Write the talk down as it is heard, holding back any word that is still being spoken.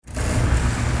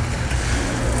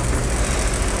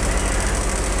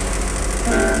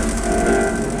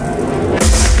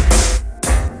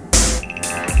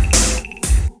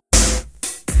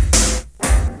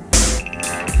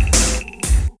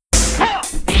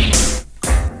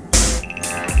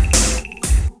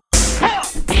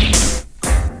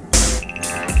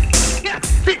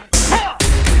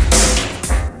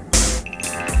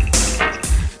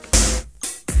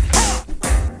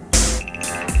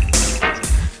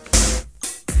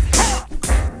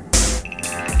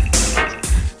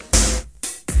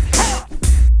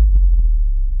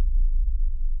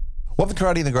Welcome to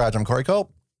Karate in the Garage. I'm Corey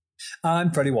Culp.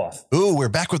 I'm Freddie Woff. Ooh, we're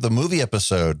back with the movie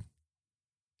episode.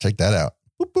 Check that out.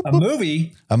 Boop, boop, A boop.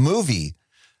 movie? A movie.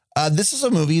 This is a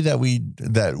movie that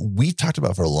we talked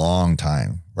about for a long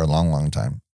time. For a long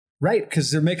time. Right,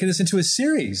 because they're making this into a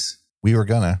series. We were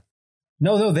gonna.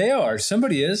 No, they are.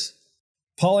 Somebody is.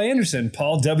 Paul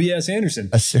W.S. Anderson.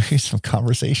 A series of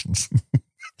conversations.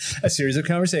 A series of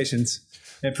conversations.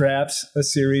 And perhaps a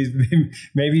series,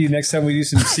 maybe next time we do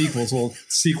some sequels, we'll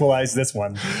sequelize this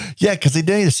one. Yeah, because they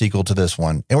did a sequel to this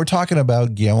one. And we're talking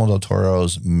about Guillermo del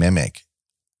Toro's Mimic.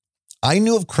 I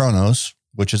knew of Cronos,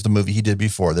 which is the movie he did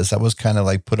before this. That was kind of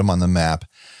like put him on the map.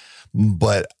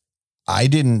 But I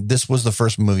didn't, this was the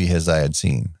first movie I had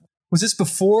seen. Was this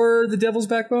before The Devil's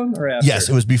Backbone or after? Yes,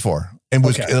 it was before. It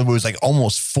was like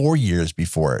almost 4 years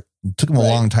before it. It took him a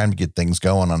long time to get things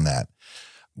going on that.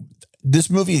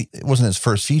 This movie, it wasn't his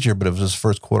first feature, but it was his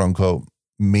first quote unquote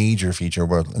major feature,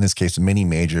 or in this case, a mini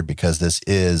major, because this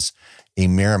is a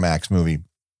Miramax movie.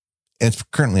 And it's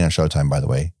currently on Showtime, by the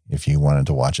way, if you wanted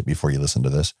to watch it before you listen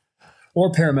to this.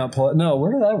 Or Paramount Plus. No,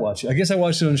 where did I watch it? I guess I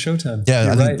watched it on Showtime.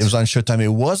 Yeah, I think it was on Showtime. It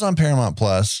was on Paramount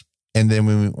Plus. And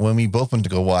then when we both went to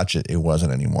go watch it, it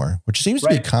wasn't anymore, which seems to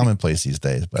be commonplace these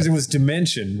days. Because it was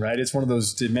Dimension, right? It's one of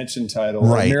those Dimension titles,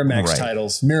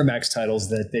 Miramax titles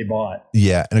that they bought.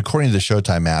 Yeah, and according to the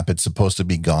Showtime app, it's supposed to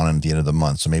be gone at the end of the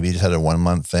month. So maybe it just had a 1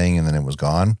 month thing and then it was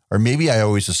gone. Or maybe I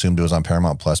always assumed it was on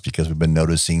Paramount Plus because we've been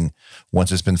noticing once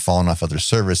it's been falling off other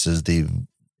services,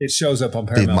 it shows up on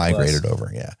Paramount They've migrated Plus.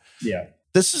 Over, yeah. Yeah.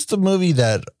 This is the movie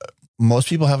that most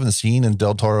people haven't seen in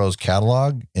Del Toro's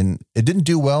catalog, and it didn't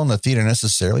do well in the theater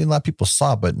necessarily. A lot of people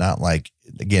saw it, but not like,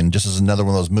 again, just as another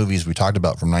one of those movies we talked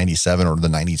about from 97 or the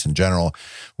 90s in general,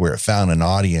 where it found an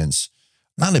audience,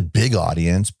 not a big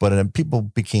audience, but people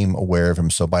became aware of him.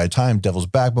 So by the time Devil's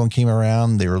Backbone came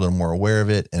around, they were a little more aware of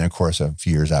it. And of course, a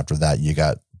few years after that, you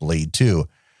got Blade 2.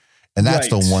 And that's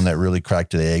the one that really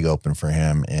cracked the egg open for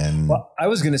him. And well, I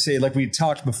was going to say, like we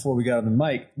talked before we got on the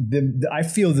mic, I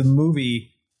feel the movie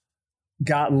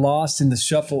got lost in the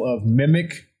shuffle of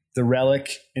Mimic, The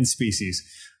Relic, and Species,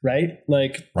 right?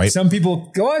 Like some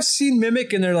people go, I've seen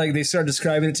Mimic, and they start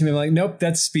describing it to me. I'm like, nope,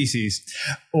 that's Species.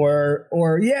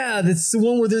 Or yeah, that's the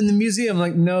one where they're in the museum. I'm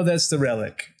like, no, that's The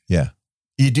Relic. Yeah.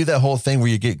 You do that whole thing where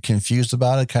you get confused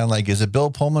about it. Kind of like, is it Bill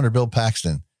Pullman or Bill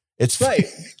Paxton? It's right.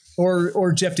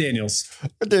 Or Jeff Daniels.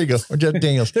 There you go. Or Jeff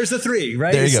Daniels. There's the three,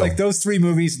 right? There you go. Like those three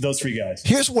movies, those three guys.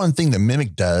 Here's one thing that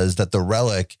Mimic does that The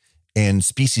Relic and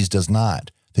Species does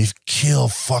not. They kill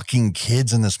fucking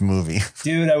kids in this movie.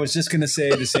 Dude, I was just going to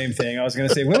say the same thing. I was going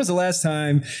to say, when was the last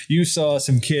time you saw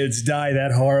some kids die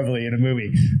that horribly in a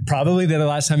movie? Probably the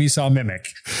last time you saw Mimic.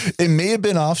 It may have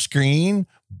been off screen,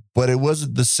 but it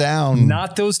wasn't the sound.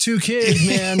 Not those two kids,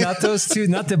 man. Not those two.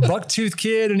 Not the bucktooth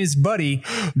kid and his buddy.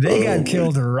 They got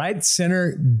killed right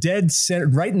center, dead center,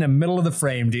 right in the middle of the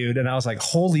frame, dude. And I was like,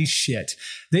 holy shit.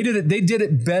 They did it. They did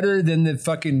it better than the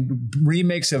fucking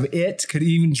remakes of It could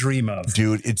even dream of.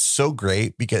 Dude, it's so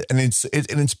great because, and it's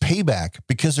payback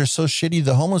because they're so shitty.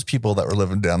 The homeless people that were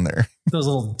living down there. Those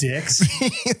little dicks.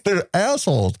 They're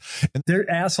assholes.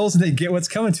 They're assholes and they get what's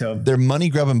coming to them. They're money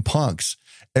grabbing punks.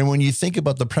 And when you think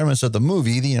about the premise of the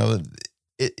movie,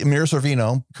 Mira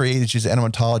Sorvino created, she's an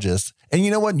animatologist. And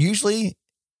you know what? Usually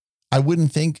I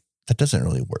wouldn't think that doesn't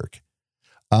really work.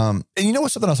 And you know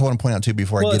what? Something else I want to point out too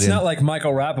before I get in. Well, it's not like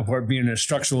Michael Rappaport being a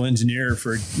structural engineer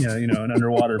for, an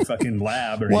underwater fucking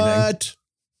lab or anything. What?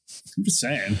 I'm just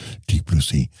saying. Deep Blue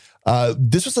Sea.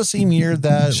 This was the same year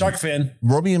that Shark Fin.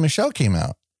 Romy and Michelle came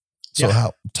out. So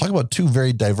talk about two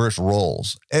very diverse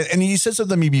roles. And you said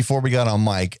something to me before we got on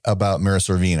mic about Mira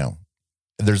Sorvino.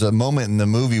 There's a moment in the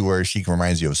movie where she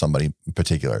reminds you of somebody in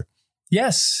particular.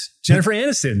 Yes. Jennifer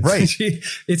Aniston. Right.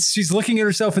 She's looking at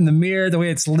herself in the mirror, the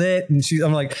way it's lit. And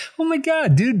I'm like, oh my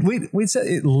God, dude, wait,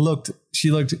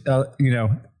 she looked,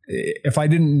 if I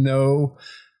didn't know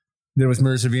there was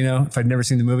Mira Sorvino, if I'd never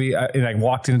seen the movie, and I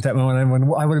walked in at that moment,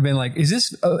 I would have been like, is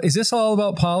this all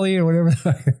about Polly or whatever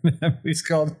that movie's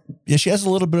called? Yeah, she has a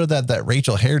little bit of that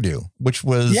Rachel hairdo, which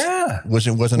wasn't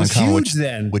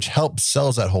uncommon, which helped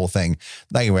sells that whole thing.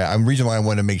 Anyway, reason why I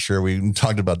wanted to make sure we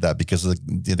talked about that because of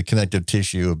the connective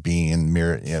tissue of being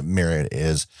Mira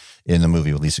is in the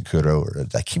movie with Lisa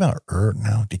Kudrow. That came out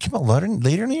did it come out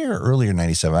later in the year or earlier in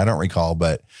 97? I don't recall,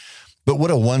 but what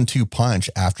a 1-2 punch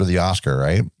after the Oscar,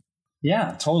 right?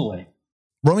 Yeah, totally.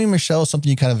 Romy and Michelle is something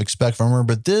you kind of expect from her,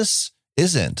 but this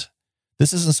isn't.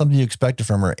 This isn't something you expected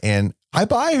from her. And I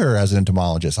buy her as an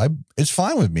entomologist. It's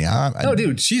fine with me. No,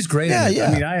 dude, she's great. Yeah.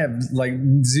 I mean, I have like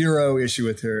zero issue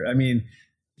with her. I mean,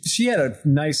 she had a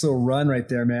nice little run right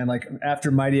there, man. Like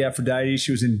after Mighty Aphrodite,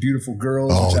 she was in Beautiful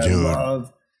Girls, which I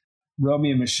love.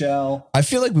 Romy and Michelle. I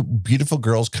feel like Beautiful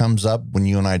Girls comes up when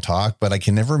you and I talk, but I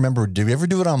can never remember. Did we ever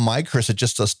do it on mic, or is it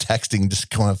just us texting, just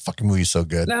going, fucking movie's so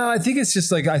good? No, I think it's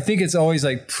just like, I think it's always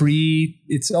like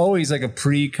it's always like a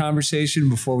pre-conversation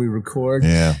before we record.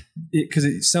 Yeah. Because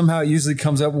it somehow usually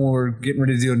comes up when we're getting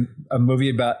ready to do a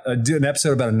movie do an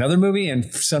episode about another movie. And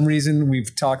for some reason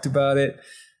we've talked about it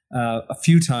a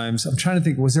few times. I'm trying to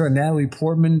think, was there a Natalie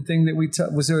Portman thing that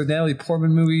was there a Natalie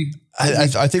Portman movie? I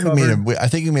think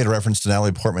we made a reference to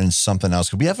Natalie Portman and something else,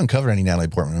 because we haven't covered any Natalie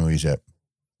Portman movies yet.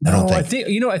 No, I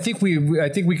think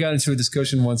we got into a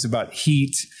discussion once about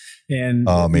Heat and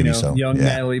young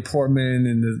Natalie Portman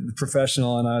and the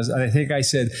Professional, and I think I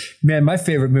said, man, my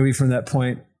favorite movie from that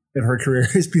point in her career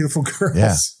is Beautiful Girls.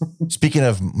 Yeah. Speaking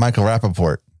of Michael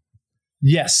Rappaport.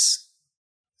 Yes.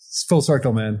 It's full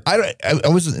circle, man. I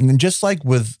was, and just like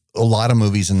with a lot of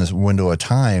movies in this window of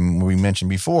time we mentioned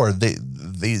before,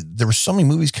 there were so many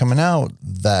movies coming out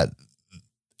that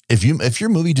if your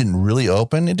movie didn't really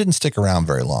open, it didn't stick around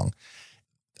very long.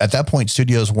 At that point,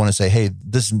 studios want to say, hey,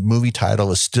 this movie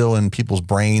title is still in people's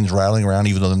brains, rattling around,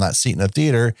 even though they're not seeing it in a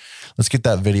theater. Let's get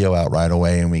that video out right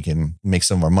away, and we can make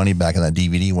some of our money back in that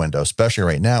DVD window, especially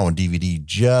right now when DVD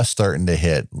just starting to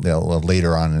hit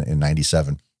later on in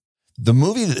 97. The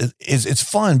movie it's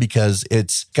fun because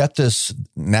it's got this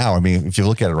now. I mean, if you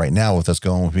look at it right now with us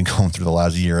we've been going through the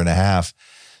last year and a half,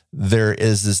 there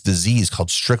is this disease called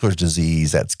Strickler's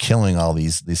disease that's killing all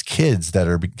these kids that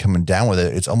are coming down with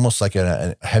it. It's almost like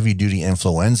a heavy duty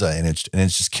influenza, and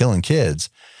it's just killing kids.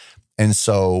 And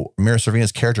so Mira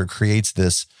Sorvino's character creates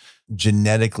this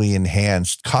genetically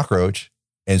enhanced cockroach,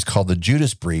 and it's called the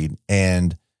Judas breed.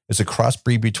 And it's a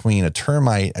crossbreed between a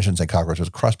termite. I shouldn't say cockroach. It's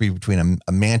a crossbreed between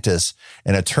a mantis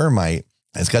and a termite.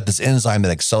 It's got this enzyme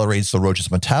that accelerates the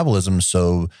roach's metabolism,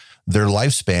 so their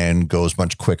lifespan goes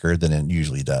much quicker than it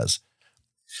usually does.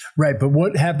 Right, but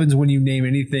what happens when you name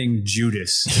anything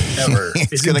Judas ever?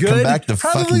 It's going to come back to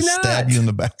Probably fucking not. stab you in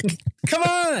the back. Come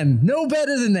on, no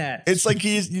better than that. It's like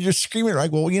you're just screaming, right?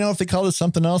 Well, if they call it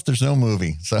something else, there's no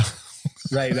movie. So.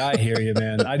 Right, I hear you,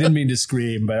 man. I didn't mean to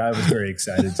scream, but I was very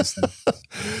excited just then.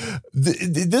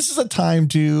 This is a time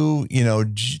to,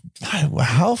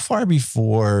 how far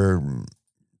before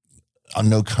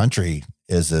No Country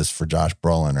is this for Josh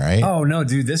Brolin, right? Oh no,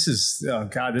 dude, this is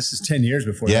 10 years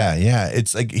before. Yeah, that. yeah.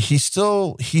 It's like he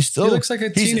looks like a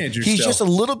teenager. He's just a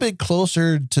little bit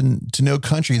closer to No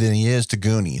Country than he is to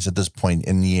Goonies at this point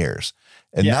in years.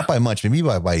 And not by much, maybe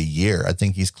by a year. I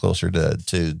think he's closer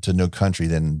to No Country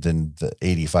than the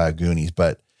 85 Goonies.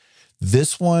 But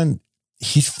this one,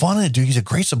 he's fun in it, dude. He's a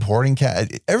great supporting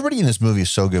cat. Everybody in this movie is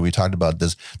so good. We talked about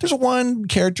this. There's one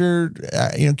character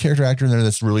actor in there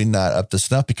that's really not up to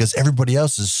snuff because everybody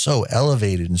else is so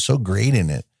elevated and so great in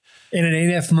it. And it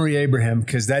ain't F. Murray Abraham,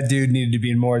 because that dude needed to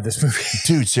be in more of this movie.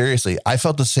 Dude, seriously, I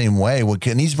felt the same way.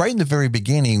 And he's right in the very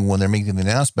beginning when they're making the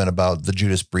announcement about the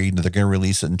Judas breed and they're going to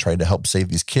release it and try to help save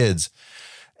these kids.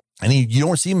 And you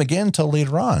don't see him again until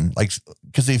later on, like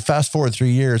because they fast forward 3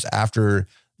 years after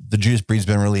the Judas breed's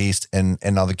been released, and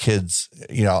all the kids,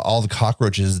 all the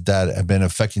cockroaches that have been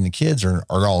affecting the kids are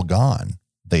all gone.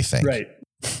 They think, right?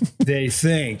 They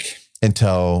think.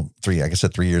 Until 3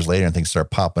 years later, and things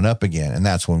start popping up again. And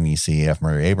that's when we see F.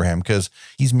 Murray Abraham, because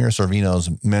he's Mira Sorvino's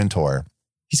mentor.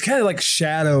 He's kind of like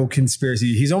shadow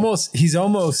conspiracy. He's almost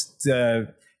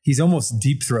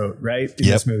Deep Throat, right? In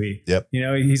this movie. Yep.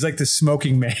 He's like the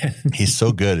smoking man. He's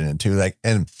so good in it too. Like,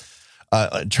 and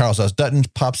Charles S. Dutton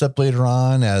pops up later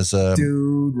on as a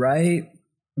dude, right?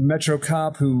 Metro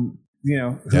cop who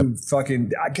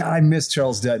fucking, God, I miss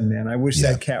Charles Dutton, man. I wish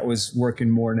that cat was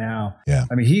working more now. Yeah.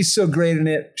 I mean, he's so great in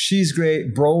it. She's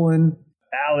great. Brolin,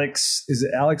 Alex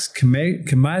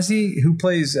Kamazi, who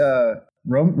plays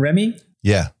Remy?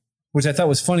 Yeah. Which I thought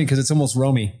was funny because it's almost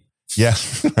Romy. Yeah.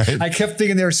 Right. I kept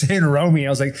thinking they were saying Romy.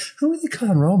 I was like, who are they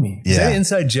calling Romy? Is that an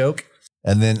inside joke?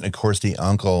 And then, of course, the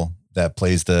uncle that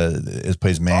plays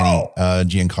Manny,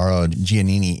 Giancarlo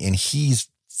Giannini, and he's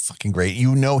fucking great.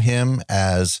 You know him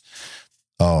as,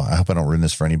 I hope I don't ruin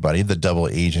this for anybody, the double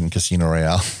agent Casino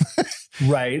Royale.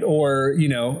 Right. Or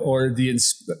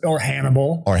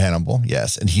Hannibal. Or Hannibal,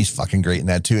 yes. And he's fucking great in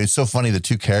that too. It's so funny. The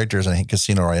two characters in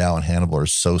Casino Royale and Hannibal are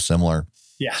so similar.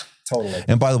 Yeah, totally.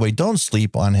 And by the way, don't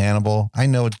sleep on Hannibal. I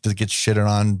know it gets shitted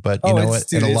on, but you know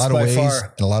what? In a lot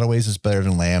of ways, it's better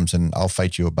than Lambs, and I'll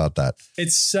fight you about that.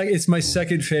 It's my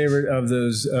second favorite of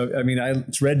those.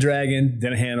 It's Red Dragon,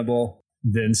 then Hannibal,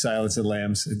 then Silence of the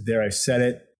Lambs. There, I said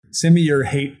it. Send me your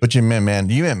hate. But you meant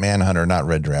Manhunter, not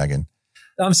Red Dragon.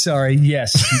 I'm sorry.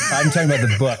 Yes, I'm talking about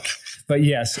the book. But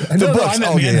yes, I meant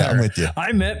Manhunter. I'm with you.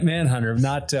 I meant Manhunter,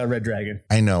 not Red Dragon.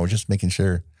 I know. Just making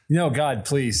sure. No, God,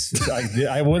 please.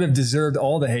 I would have deserved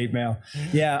all the hate mail.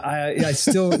 Yeah, I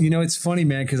still, it's funny,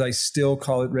 man, because I still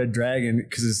call it Red Dragon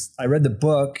because I read the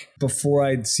book before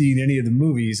I'd seen any of the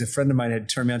movies. A friend of mine had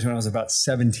turned me on to it when I was about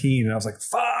 17, and I was like,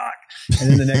 fuck.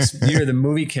 And then the next year, the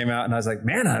movie came out, and I was like,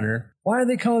 Manhunter? Why are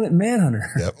they calling it Manhunter?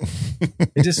 Yep.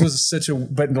 It just was such a,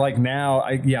 but like now,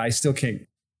 I still can't.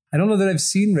 I don't know that I've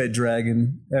seen Red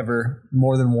Dragon ever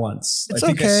more than once. It's I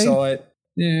think okay. I saw it.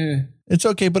 Yeah. It's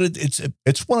okay, but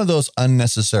it's one of those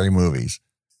unnecessary movies.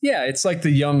 Yeah, it's like the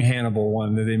Young Hannibal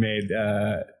one that they made,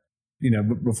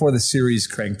 before the series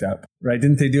cranked up, right?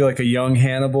 Didn't they do like a Young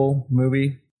Hannibal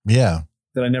movie? Yeah.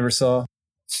 That I never saw.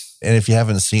 And if you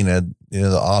haven't seen it,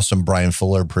 the awesome Brian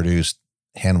Fuller produced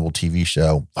Hannibal TV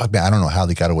show. Fuck, man, I don't know how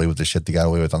they got away with the shit they got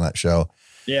away with on that show.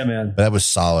 Yeah, man. But that was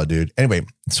solid, dude. Anyway,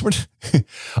 so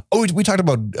we talked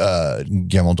about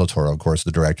Guillermo del Toro, of course,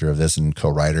 the director of this and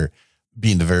co-writer,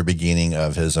 being the very beginning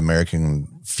of his American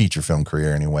feature film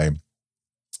career anyway.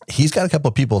 He's got a couple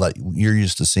of people that you're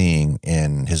used to seeing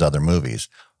in his other movies.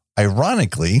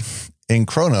 Ironically, in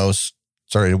Cronos,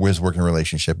 started his working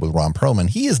relationship with Ron Perlman.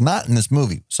 He is not in this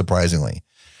movie, surprisingly,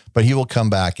 but he will come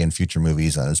back in future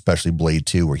movies, and especially Blade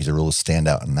 2, where he's a real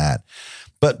standout in that.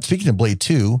 But speaking of Blade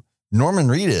 2, Norman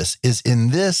Reedus is in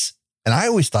this. And I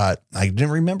always thought, I didn't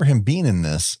remember him being in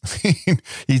this.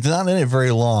 He's not in it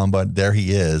very long, but there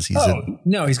he is.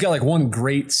 No, he's got like one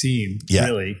great scene,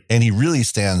 really. And he really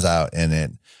stands out in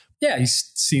it. Yeah,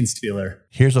 he's scene stealer.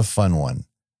 Here's a fun one.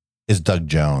 Is Doug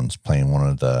Jones playing one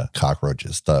of the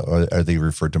cockroaches? Or are they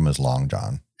referred to him as Long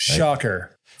John? Right?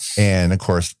 Shocker. And of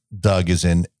course, Doug is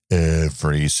in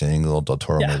every single Del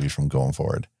Toro movie from going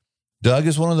forward. Doug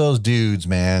is one of those dudes,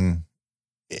 man.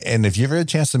 And if you ever had a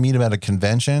chance to meet him at a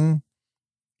convention,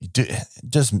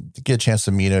 just get a chance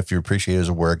to meet him. If you appreciate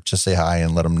his work, just say hi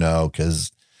and let him know,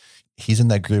 because he's in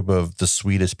that group of the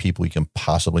sweetest people you can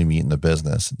possibly meet in the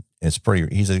business. It's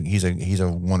pretty. He's a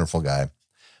wonderful guy.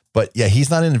 But yeah, he's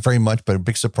not in it very much, but a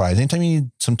big surprise. Anytime you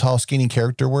need some tall, skinny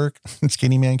character work,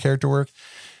 skinny man character work,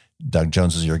 Doug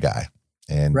Jones is your guy.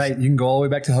 And right, you can go all the way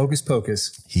back to Hocus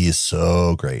Pocus. He is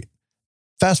so great.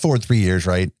 Fast forward 3 years,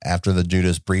 right after the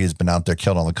Judas breed has been out there,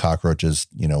 killed all the cockroaches,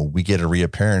 we get a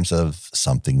reappearance of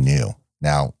something new.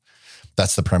 Now,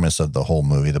 that's the premise of the whole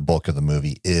movie. The bulk of the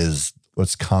movie is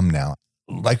what's come now.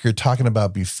 Like you're talking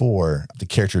about before, the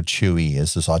character Chewie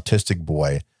is this autistic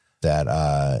boy that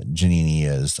Giannini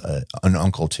is an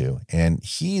uncle to. And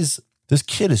this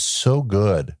kid is so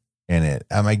good in it.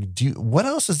 I'm like, what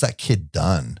else has that kid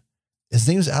done? His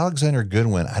name is Alexander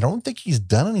Goodwin. I don't think he's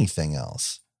done anything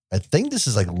else. I think this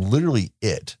is like literally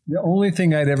it. The only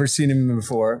thing I'd ever seen him in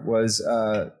before was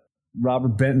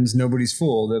Robert Benton's Nobody's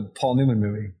Fool, the Paul Newman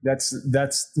movie.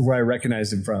 That's where I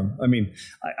recognized him from. I mean,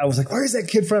 I was like, where's that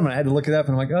kid from? And I had to look it up,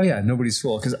 and I'm like, oh yeah, Nobody's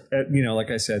Fool. Because, like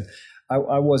I said,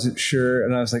 I wasn't sure.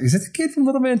 And I was like, is that the kid from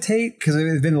Little Man Tate? Because it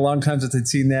had been a long time since I'd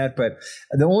seen that. But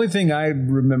the only thing I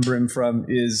remember him from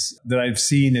is that I've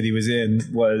seen that he was in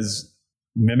was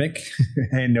Mimic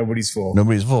and Nobody's Fool.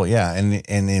 Nobody's Fool, yeah. And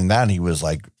in that, he was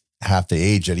like half the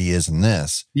age that he is in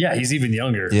this. Yeah, he's even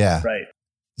younger. Yeah. Right.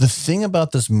 The thing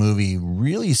about this movie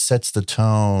really sets the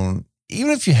tone.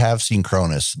 Even if you have seen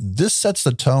Cronus, this sets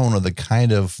the tone of the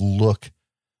kind of look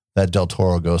that Del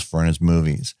Toro goes for in his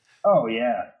movies. Oh,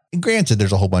 yeah. And granted,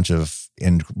 there's a whole bunch of,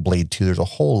 in Blade 2, there's a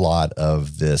whole lot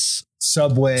of this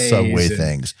subway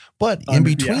things. But in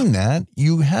between that,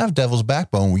 you have Devil's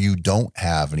Backbone, where you don't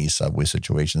have any subway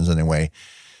situations anyway.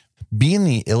 Being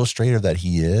the illustrator that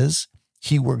he is,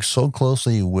 he works so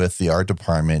closely with the art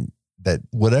department that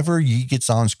whatever he gets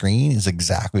on screen is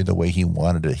exactly the way he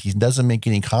wanted it. He doesn't make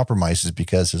any compromises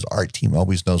because his art team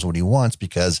always knows what he wants,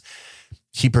 because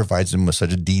he provides him with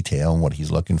such a detail and what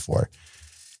he's looking for.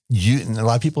 And a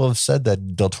lot of people have said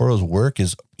that Del Toro's work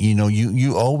is,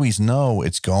 you always know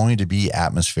it's going to be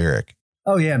atmospheric.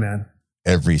 Oh yeah, man.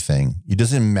 Everything. It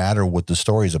doesn't matter what the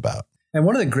story's about. And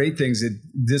one of the great things that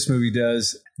this movie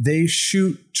does, they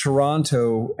shoot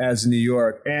Toronto as New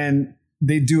York, and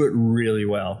they do it really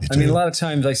well. I mean, a lot of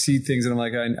times I see things and I'm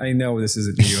like, I know this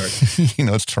isn't New York.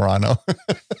 It's Toronto.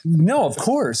 No, of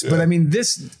course. Yeah. But I mean,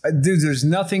 dude, there's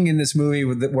nothing in this movie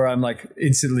where I'm like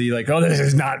instantly like, oh, this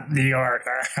is not New York.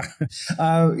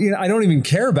 I don't even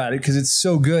care about it because it's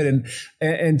so good.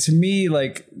 And to me,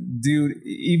 like, dude,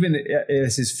 even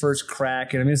as his first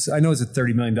crack, and I mean, I know it's a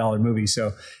 $30 million movie,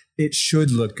 so it should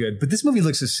look good, but this movie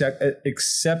looks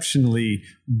exceptionally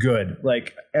good.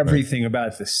 Like everything about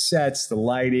it, the sets, the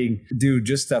lighting, dude,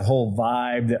 just that whole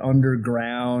vibe, the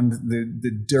underground,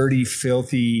 the dirty,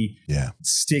 filthy,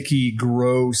 sticky,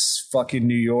 gross fucking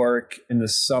New York in the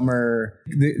summer.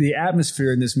 The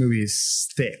atmosphere in this movie is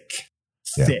thick.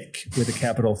 thick with a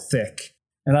capital thick.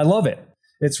 And I love it.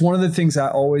 It's one of the things I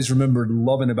always remembered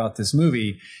loving about this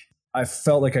movie. I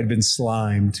felt like I'd been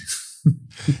slimed.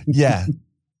 Yeah.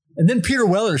 And then Peter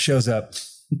Weller shows up.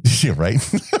 Yeah, right.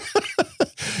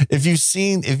 If you've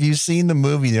seen the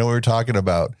movie, you know what we're talking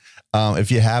about. If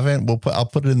you haven't, I'll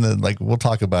put it in we'll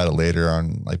talk about it later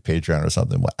on like Patreon or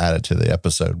something. We'll add it to the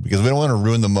episode because we don't want to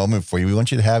ruin the moment for you. We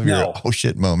want you to have your oh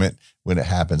shit moment when it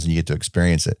happens and you get to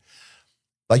experience it.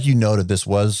 Like you noted,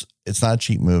 it's not a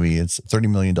cheap movie. It's a $30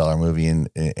 million movie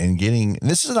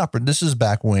this is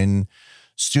back when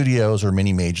studios or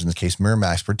mini majors, in this case,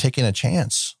 Miramax, were taking a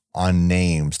chance on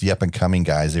names, the up and coming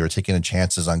guys. They were taking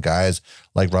chances on guys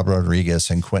like Robert Rodriguez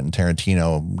and Quentin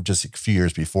Tarantino just a few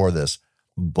years before this.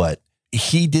 But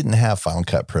he didn't have final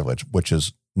cut privilege, which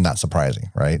is not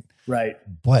surprising, right? Right.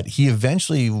 But he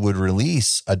eventually would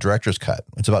release a director's cut.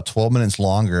 It's about 12 minutes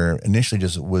longer. Initially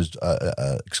just was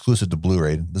exclusive to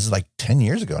Blu-ray. This is like 10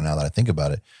 years ago now that I think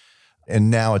about it. And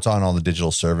now it's on all the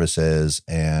digital services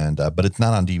but it's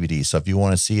not on DVD. So if you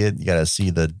want to see it, you got to see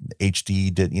the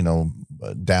HD,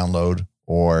 download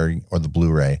or the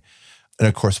Blu-ray. And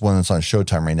of course, one that's on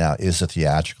Showtime right now is the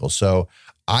theatrical. So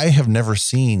I have never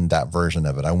seen that version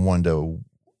of it.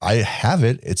 I have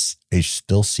it. It's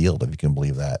still sealed, if you can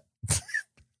believe that.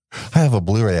 I have a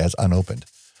Blu-ray that's unopened.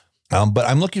 But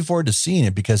I'm looking forward to seeing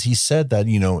it because he said that,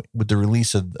 with the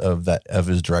release of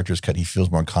his director's cut, he feels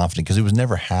more confident because he was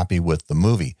never happy with the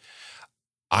movie.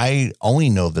 I only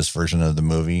know this version of the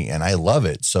movie and I love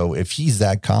it. So if he's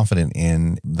that confident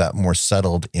in that, more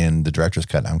settled in the director's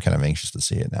cut, I'm kind of anxious to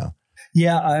see it now.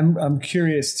 Yeah, I'm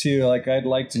curious too. Like, I'd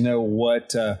like to know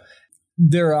what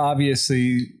there are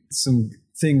obviously some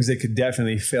things that could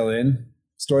definitely fill in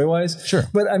story-wise. Sure.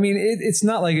 But I mean, it's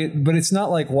not like it, but it's not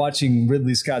like watching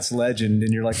Ridley Scott's Legend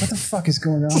and you're like, what the fuck is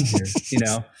going on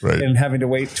here? Right. And having to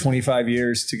wait 25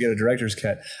 years to get a director's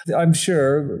cut. I'm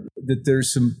sure that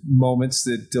there's some moments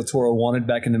that Del Toro wanted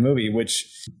back in the movie,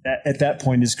 which at that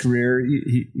point in his career,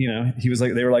 he was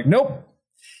like, they were like, nope,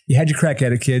 you had your crack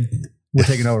at it, kid. We're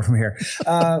taking over from here,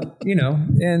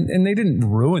 and they didn't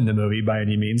ruin the movie by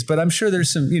any means, but I'm sure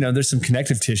there's some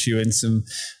connective tissue and some,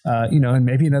 and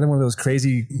maybe another one of those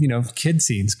crazy, kid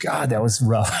scenes. God, that was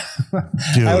rough.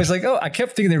 Dude. I was like, I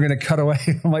kept thinking they were going to cut away.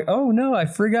 I'm like, oh no, I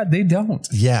forgot they don't.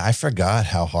 Yeah. I forgot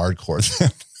how hardcore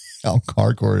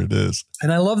it is.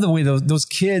 And I love the way those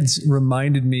kids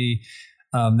reminded me,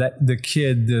 that the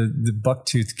kid, the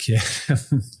bucktooth kid,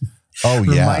 oh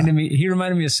yeah, he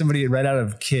reminded me of somebody right out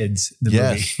of Kids, the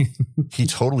movie. He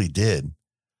totally did.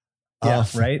 Yeah,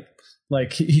 right.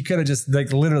 Like he could have just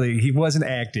literally, he wasn't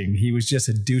acting. He was just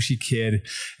a douchey kid,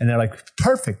 and they're like,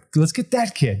 perfect. Let's get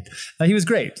that kid. He was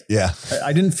great. Yeah,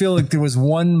 I didn't feel like there was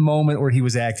one moment where he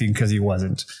was acting because he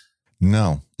wasn't.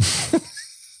 No.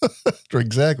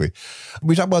 Exactly.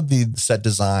 We talk about the set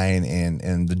design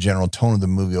and the general tone of the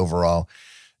movie overall.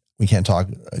 We can't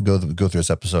go through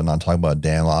this episode and not talk about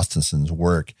Dan Laustenson's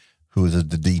work, who is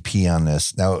the DP on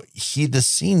this. Now, the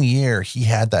same year he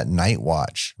had that Night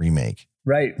Watch remake,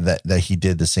 right? That he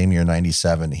did the same year,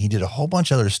 97. He did a whole bunch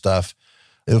of other stuff.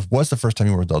 It was the first time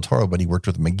he worked with Del Toro, but he worked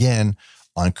with him again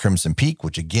on Crimson Peak,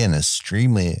 which again is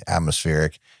extremely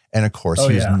atmospheric. And of course,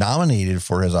 he was nominated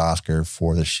for his Oscar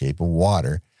for The Shape of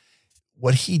Water.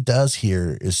 What he does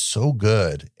here is so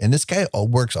good. And this guy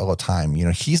works all the time.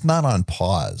 He's not on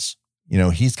pause.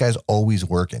 These guys always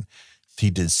working. He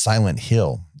did Silent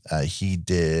Hill. He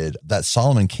did that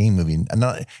Solomon Kane movie.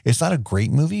 It's not a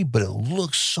great movie, but it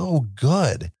looks so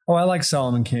good. Oh, I like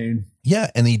Solomon Kane.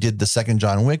 Yeah. And he did the second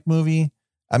John Wick movie.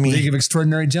 I mean, League of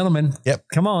Extraordinary Gentlemen. Yep.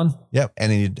 Come on. Yep.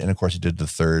 And of course he did the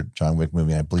third John Wick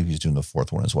movie. I believe he's doing the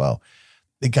fourth one as well.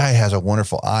 The guy has a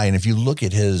wonderful eye. And if you look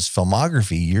at his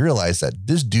filmography, you realize that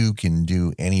this dude can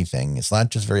do anything. It's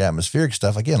not just very atmospheric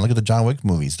stuff. Again, look at the John Wick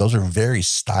movies. Those are very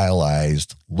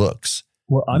stylized looks.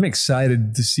 Well, I'm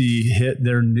excited to see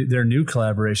their new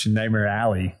collaboration, Nightmare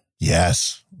Alley.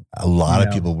 Yes. A lot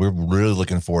of people, we're really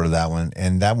looking forward to that one.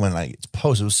 And that one, it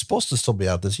was supposed to still be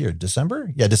out this year.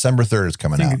 December? Yeah, December 3rd is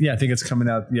coming out. Yeah, I think it's coming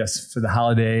out, yes, for the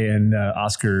holiday and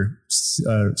Oscar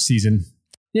season.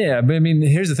 Yeah, but I mean,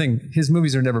 here's the thing. His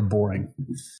movies are never boring.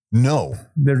 No.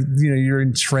 They're, you're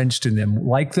entrenched in them.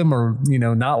 Like them or,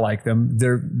 not like them.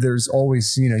 There's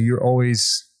always, you're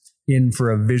always in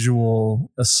for a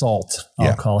visual assault,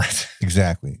 I'll call it.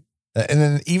 Exactly. And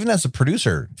then even as a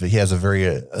producer, he has a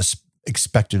very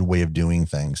expected way of doing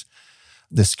things.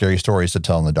 The Scary Stories to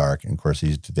Tell in the Dark. And of course,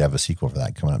 they have a sequel for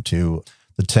that coming up too.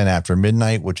 The 10 After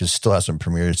Midnight, which still hasn't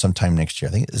premiered sometime next year.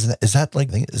 I think, is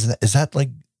that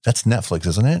that's Netflix,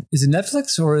 isn't it? Is it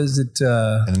Netflix or is it?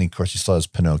 And then of course he still has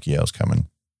Pinocchio's coming.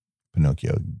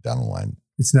 Pinocchio down the line.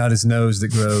 It's not his nose that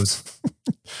grows.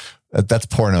 That's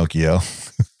Pornocchio.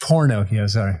 Pornocchio,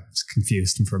 sorry. I was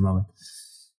confused for a moment.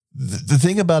 The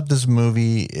thing about this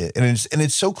movie, and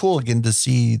it's so cool again to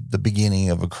see the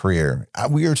beginning of a career.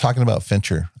 We were talking about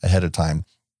Fincher ahead of time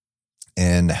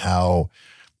and how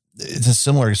it's a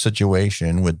similar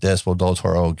situation with this. Well, Del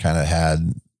Toro kind of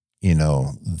had, you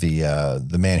know,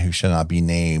 the man who should not be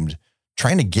named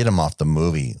trying to get him off the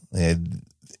movie.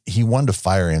 He wanted to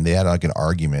fire him. They had like an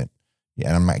argument. Yeah,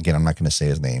 and I'm not going to say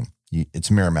his name. It's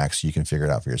Miramax, so you can figure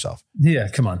it out for yourself. Yeah,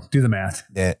 come on, do the math.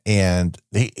 And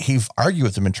he argued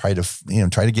with him and tried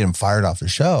to get him fired off the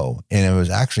show. And it was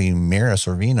actually Mira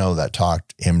Sorvino that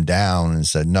talked him down and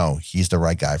said, no, he's the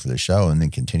right guy for the show, and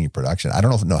then continue production. I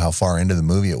don't know how far into the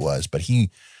movie it was, but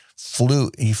he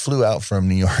flew out from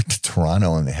New York to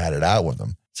Toronto and they had it out with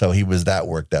him. So he was that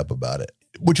worked up about it,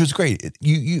 which was great.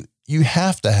 You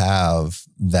have to have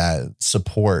that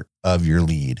support of your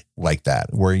lead like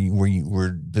that, where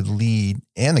the lead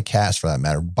and the cast for that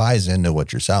matter buys into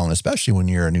what you're selling, especially when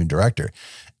you're a new director.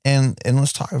 And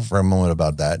let's talk for a moment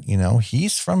about that. You know,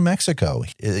 he's from Mexico.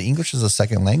 English is a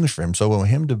second language for him. So for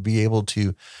him to be able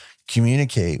to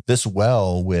communicate this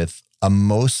well with a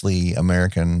mostly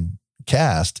American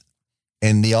cast,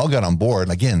 and they all got on board.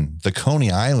 Again, the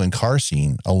Coney Island car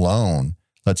scene alone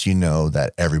lets you know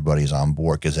that everybody's on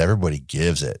board because everybody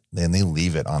gives it and they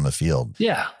leave it on the field.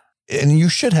 Yeah. And you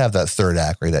should have that third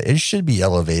act, right? That it should be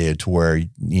elevated to where,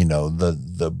 you know, here's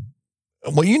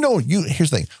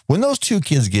the thing. When those two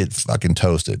kids get fucking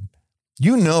toasted,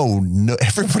 you know,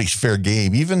 everybody's fair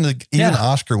game, even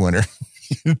Oscar winner.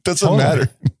 It doesn't matter.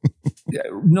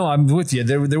 No, I'm with you.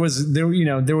 There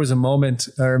was a moment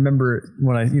I remember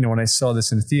when I saw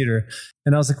this in the theater,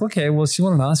 and I was like, okay, well, she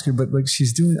won an Oscar, but like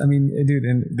she's doing. I mean, dude,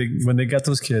 and when they got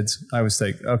those kids, I was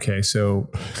like, okay, so,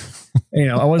 you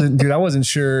know, I wasn't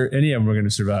sure any of them were going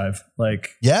to survive.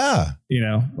 Like, yeah, you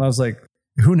know, I was like,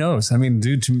 who knows? I mean,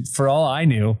 dude, for all I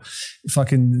knew,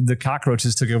 fucking the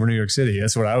cockroaches took over New York City.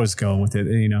 That's what I was going with it.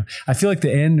 And, you know, I feel like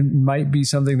the end might be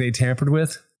something they tampered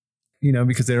with. You know,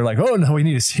 because they're like, oh no, we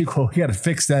need a sequel. We got to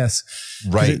fix this.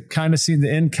 Right. The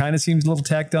end kind of seems a little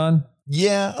tacked on.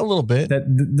 Yeah, a little bit. That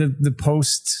the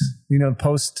post.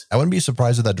 I wouldn't be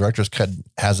surprised if that director's cut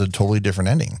has a totally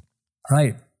different ending.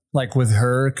 Right. Like with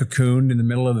her cocooned in the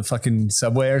middle of the fucking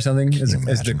subway or something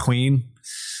as the queen.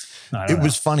 It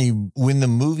was funny when the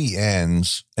movie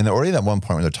ends, and already at one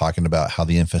point where they're talking about how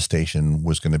the infestation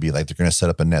was going to be like, they're going to set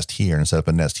up a nest here and set up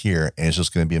a nest here. And it's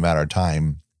just going to be a matter of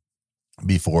time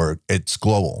before it's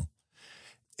global.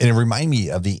 And it reminded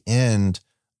me of the end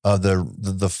of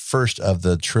the first of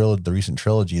the recent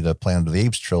trilogy, the Planet of the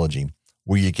Apes trilogy,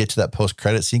 where you get to that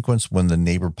post-credit sequence when the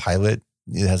neighbor pilot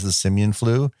has the simian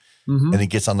flu, and he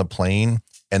gets on the plane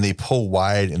and they pull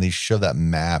wide and they show that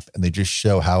map and they just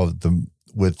show how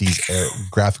with these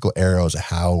graphical arrows,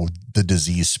 how the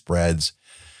disease spreads.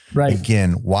 Right.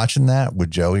 Again, watching that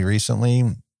with Joey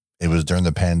recently, it was during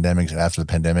the pandemic. After the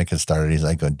pandemic had started, he's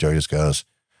like, Joey just goes,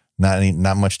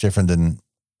 not much different than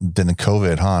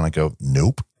COVID, huh? And I go,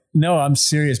 nope. No, I'm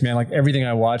serious, man. Like everything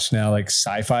I watch now, like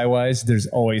sci-fi wise, there's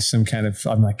always some kind of,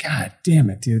 I'm like, God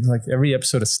damn it, dude. Like every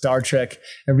episode of Star Trek,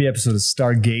 every episode of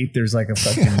Stargate, there's like a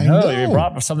fucking, you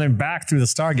brought something back through the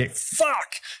Stargate.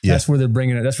 Fuck. Yeah. That's where they're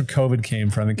bringing it. That's where COVID came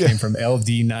from. It came from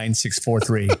LD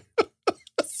 9643.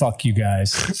 Fuck you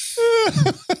guys.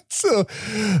 So,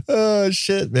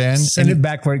 shit, man. Send it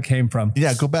back where it came from.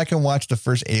 Yeah, go back and watch the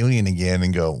first Alien again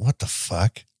and go, what the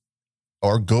fuck?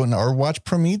 Or watch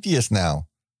Prometheus now,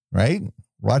 right?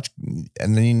 Watch,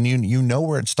 and then you know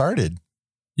where it started.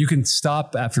 You can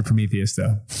stop after Prometheus,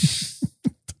 though.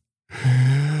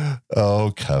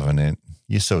 Oh, Covenant.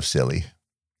 You're so silly.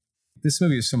 This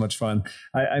movie is so much fun.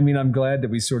 I mean, I'm glad that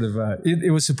we sort of,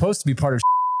 it was supposed to be part of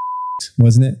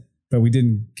wasn't it? But we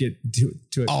didn't get to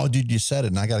it. Oh, dude, you said it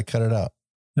and I got to cut it out.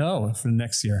 No, for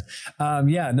next year.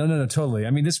 No, totally.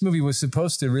 I mean, this movie was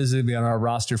supposed to originally be on our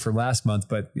roster for last month,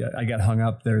 but I got hung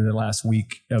up there the last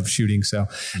week of shooting. So,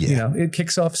 you know, it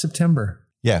kicks off September.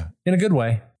 Yeah. In a good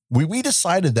way. We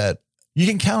decided that you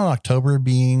can count on October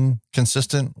being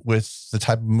consistent with the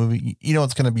type of movie. You know,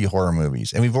 it's going to be horror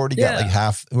movies. And we've already got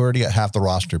half the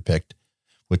roster picked,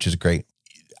 which is great.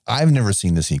 I've never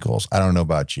seen the sequels. I don't know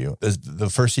about you.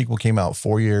 The first sequel came out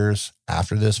 4 years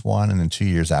after this one, and then 2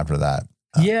 years after that.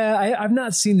 I've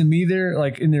not seen them either,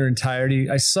 like in their entirety.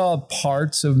 I saw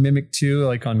parts of Mimic 2,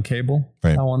 like on cable,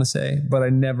 right. I want to say, but I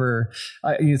never,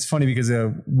 it's funny because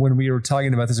when we were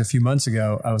talking about this a few months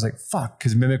ago, I was like, fuck,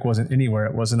 because Mimic wasn't anywhere.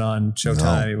 It wasn't on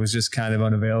Showtime. No. It was just kind of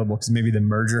unavailable because maybe the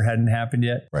merger hadn't happened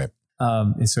yet. Right.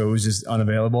 And so it was just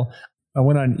unavailable. I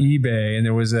went on eBay and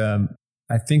there was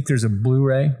I think there's a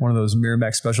Blu-ray, one of those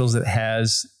Miramax specials that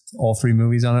has all 3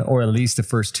 movies on it, or at least the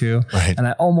first 2. Right. And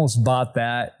I almost bought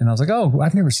that. And I was like, oh,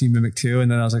 I've never seen Mimic 2.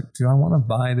 And then I was like, do I want to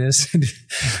buy this?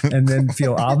 And then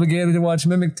feel obligated to watch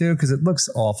Mimic 2 because it looks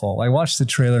awful. I watched the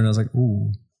trailer and I was like,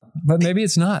 ooh. But maybe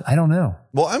it's not. I don't know.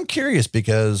 Well, I'm curious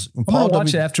because I'm going to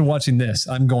watch it after watching this.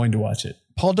 I'm going to watch it.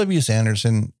 Paul W.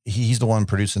 Anderson, he's the one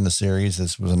producing the series.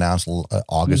 This was announced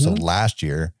August of last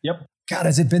year. Yep. God,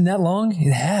 has it been that long?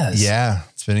 It has. Yeah,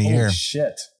 it's been a year.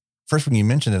 Shit. First, when you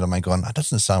mentioned it, I'm like going, that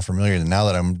doesn't sound familiar. And now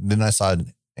that then I saw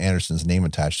Anderson's name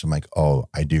attached, I'm like, oh,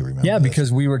 I do remember. Yeah, this.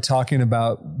 because we were talking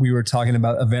about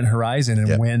Event Horizon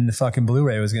and when the fucking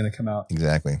Blu-ray was going to come out.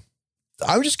 Exactly.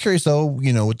 I'm just curious though,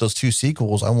 with those 2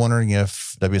 sequels, I'm wondering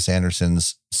if W.S.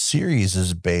 Anderson's series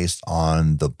is based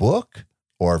on the book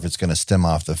or if it's going to stem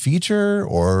off the feature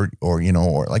or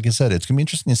like I said, it's going to be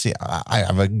interesting to see. I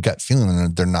have a gut feeling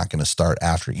that they're not going to start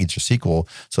after each sequel.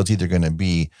 So it's either going to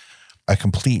be a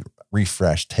complete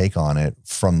refresh take on it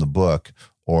from the book,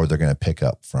 or they're going to pick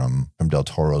up from Del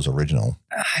Toro's original.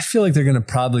 I feel like they're going to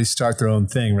probably start their own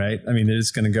thing, right? I mean, they're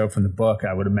just going to go from the book,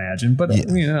 I would imagine. But I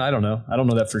don't know. I don't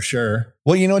know that for sure.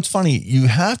 Well, it's funny. You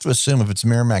have to assume if it's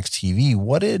Miramax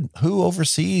TV, who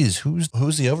oversees? Who's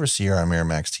the overseer on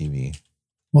Miramax TV?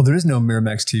 Well, there is no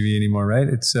Miramax TV anymore, right?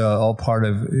 It's all part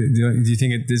of. Do you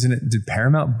think did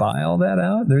Paramount buy all that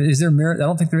out? I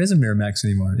don't think there is a Miramax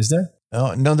anymore. Is there?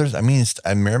 No.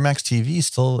 Miramax TV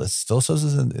still says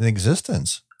it's in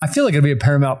existence. I feel like it'd be a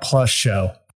Paramount Plus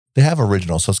show. They have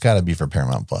originals, so it's got to be for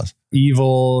Paramount Plus.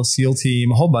 Evil, SEAL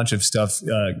Team, a whole bunch of stuff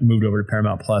moved over to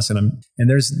Paramount Plus, and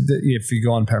if you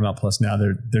go on Paramount Plus now,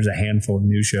 there's a handful of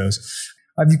new shows.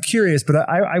 I'd be curious, but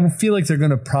I feel like they're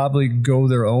going to probably go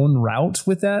their own route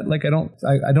with that. Like I don't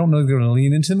know if they're going to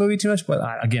lean into the movie too much, but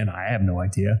I have no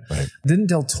idea. Right. Didn't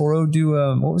Del Toro do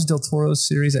what was Del Toro's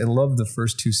series? I loved the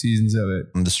first 2 seasons of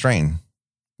it. The Strain.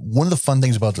 One of the fun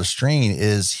things about The Strain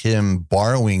is him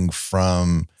borrowing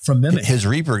from Mimic. His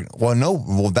Reaper. Well,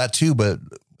 that too, but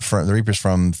from the Reapers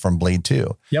from Blade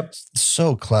 2. Yep.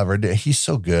 So clever. He's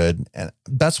so good. And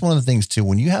that's one of the things too,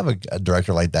 when you have a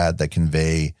director like that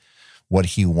convey what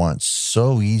he wants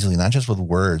so easily, not just with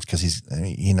words, because it's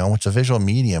a visual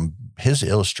medium. His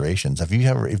illustrations. If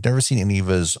you've never seen any of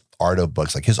his art of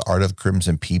books, like his Art of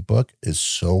Crimson Peak book is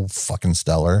so fucking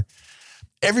stellar.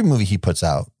 Every movie he puts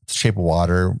out, Shape of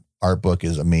Water art book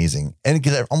is amazing.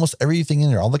 And almost everything in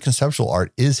there, all the conceptual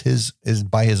art is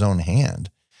by his own hand.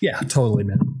 Yeah, totally,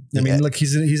 man. I mean, look,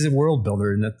 he's a world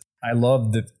builder, and I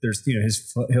love that there's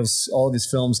all of his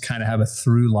films kind of have a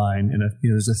through line and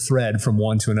there's a thread from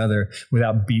one to another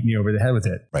without beating you over the head with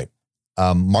it. Right.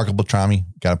 Marco Beltrami,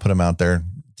 got to put him out there,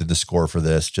 did the score for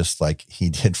this, just like he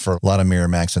did for a lot of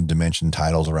Miramax and Dimension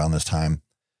titles around this time.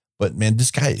 But man, this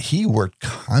guy, he worked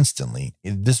constantly.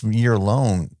 This year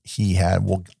alone, he had,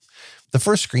 the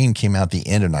first Scream came out the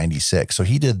end of 96. So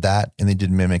he did that and they did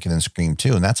Mimic and then Scream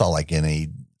 2. And that's all like in a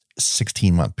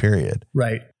 16-month period.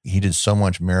 Right. He did so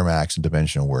much Miramax and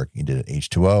Dimensional work. He did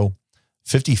H2O,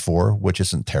 54, which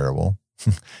isn't terrible.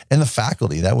 And The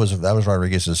Faculty, that was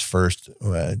Rodriguez's first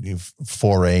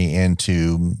foray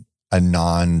into a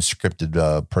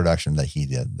non-scripted production that he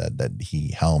did, that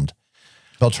he helmed.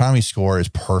 Beltrami's score is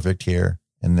perfect here.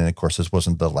 And then, of course, this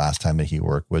wasn't the last time that he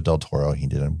worked with Del Toro. He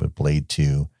did it with Blade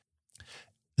 2.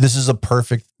 This is a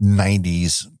perfect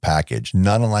 90s package,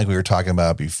 not unlike we were talking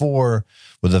about before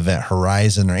with Event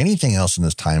Horizon or anything else in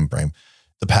this time frame.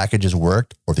 The packages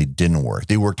worked or they didn't work.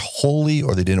 They worked wholly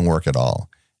or they didn't work at all.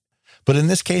 But in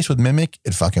this case with Mimic,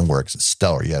 it fucking works. It's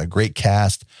stellar. You had a great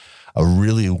cast, a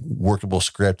really workable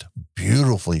script,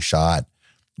 beautifully shot,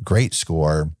 great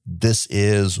score. This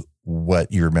is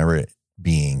what you remember it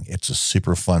being. It's a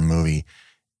super fun movie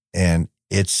and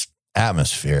it's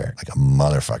atmospheric like a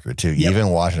motherfucker too. You even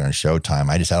watch it on Showtime.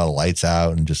 I just had all the lights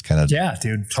out and just kind of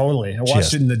dude, totally. I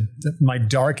watched it in my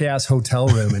dark ass hotel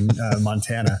room in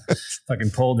Montana.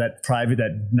 Fucking pulled that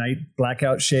night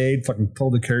blackout shade, fucking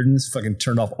pulled the curtains, fucking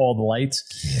turned off all the lights.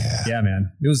 Yeah,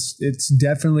 man. It's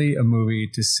definitely a movie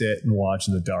to sit and watch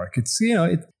in the dark. It's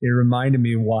it reminded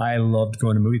me why I loved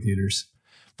going to movie theaters.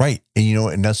 Right. And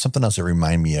and that's something else that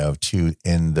reminded me of too,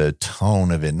 in the tone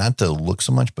of it, not the look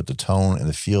so much, but the tone and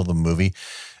the feel of the movie.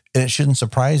 And it shouldn't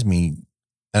surprise me.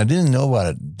 And I didn't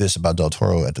know this about Del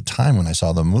Toro at the time when I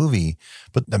saw the movie,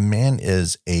 but the man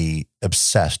is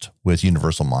obsessed with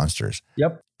Universal monsters.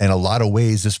 Yep. In a lot of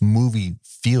ways, this movie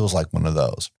feels like one of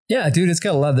those. Yeah, dude, it's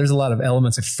got there's a lot of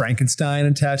elements of Frankenstein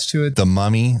attached to it. The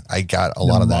Mummy, I got a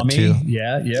lot of that too.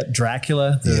 Yeah.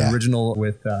 Dracula, the original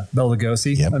with Bela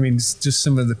Lugosi. Yep. I mean, just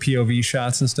some of the POV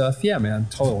shots and stuff. Yeah, man,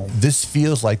 totally. This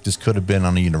feels like this could have been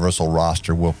on a Universal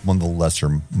roster with one of the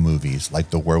lesser movies, like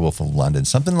The Werewolf of London.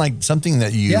 Something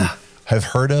that you have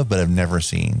heard of but have never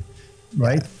seen.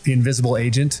 Right? The Invisible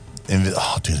Agent.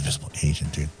 Invisible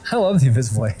Agent, dude. I love the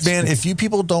Invisible Agent. Man, if you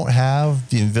people don't have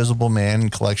the Invisible Man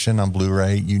collection on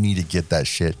Blu-ray, you need to get that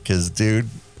shit because, dude.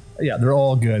 Yeah, they're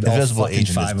all good. Invisible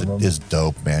Agent is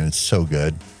dope, man. It's so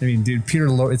good. I mean, dude, Peter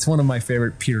Lorre, it's one of my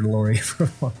favorite Peter Lorre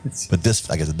performances. But this,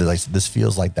 like I said, this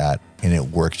feels like that, and it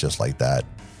works just like that.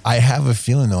 I have a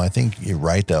feeling, though, I think you're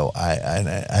right, though.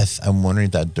 I'm wondering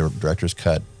if that director's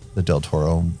cut that Del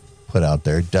Toro put out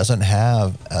there doesn't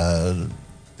have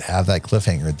that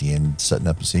cliffhanger at the end setting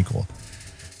up a sequel,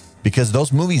 because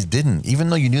those movies didn't. Even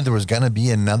though you knew there was going to be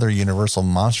another Universal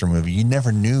monster movie, you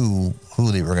never knew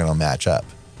who they were going to match up.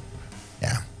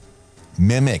 Yeah.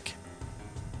 Mimic.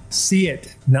 See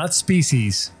it, not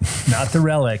Species, not The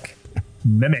Relic.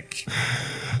 Mimic.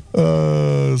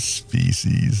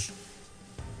 Species.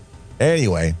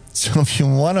 Anyway, so if you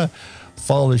want to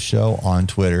follow the show on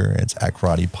Twitter, it's at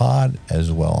Karate Pod,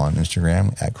 as well on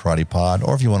Instagram at Karate Pod.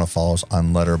 Or if you want to follow us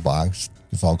on Letterboxd,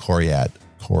 you follow Corey at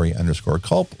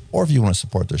Corey_Culp. Or if you want to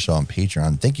support the show on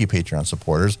Patreon, thank you, Patreon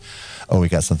supporters. Oh, we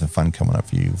got something fun coming up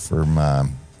for you from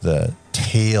the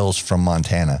Tales from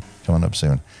Montana coming up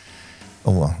soon.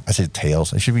 Oh, well, I said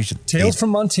Tales. It should be Tales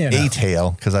from Montana. A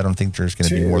tale, because I don't think there's going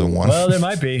to be more than one. Well, there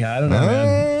might be. I don't know,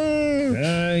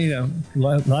 man.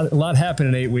 A lot happened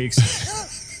in 8 weeks.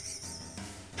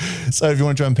 So if you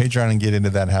want to join Patreon and get into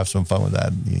that and have some fun with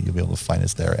that, you'll be able to find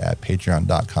us there at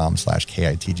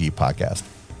patreon.com/KITG podcast.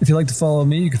 If you'd like to follow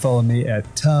me, you can follow me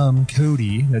at Tom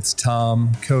Cody. That's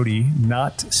Tom Cody,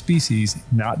 not Species,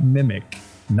 not Mimic,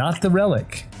 not The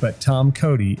Relic, but Tom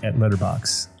Cody at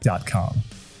letterboxd.com.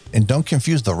 And don't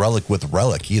confuse The Relic with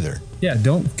Relic either. Yeah,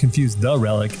 don't confuse The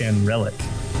Relic and Relic.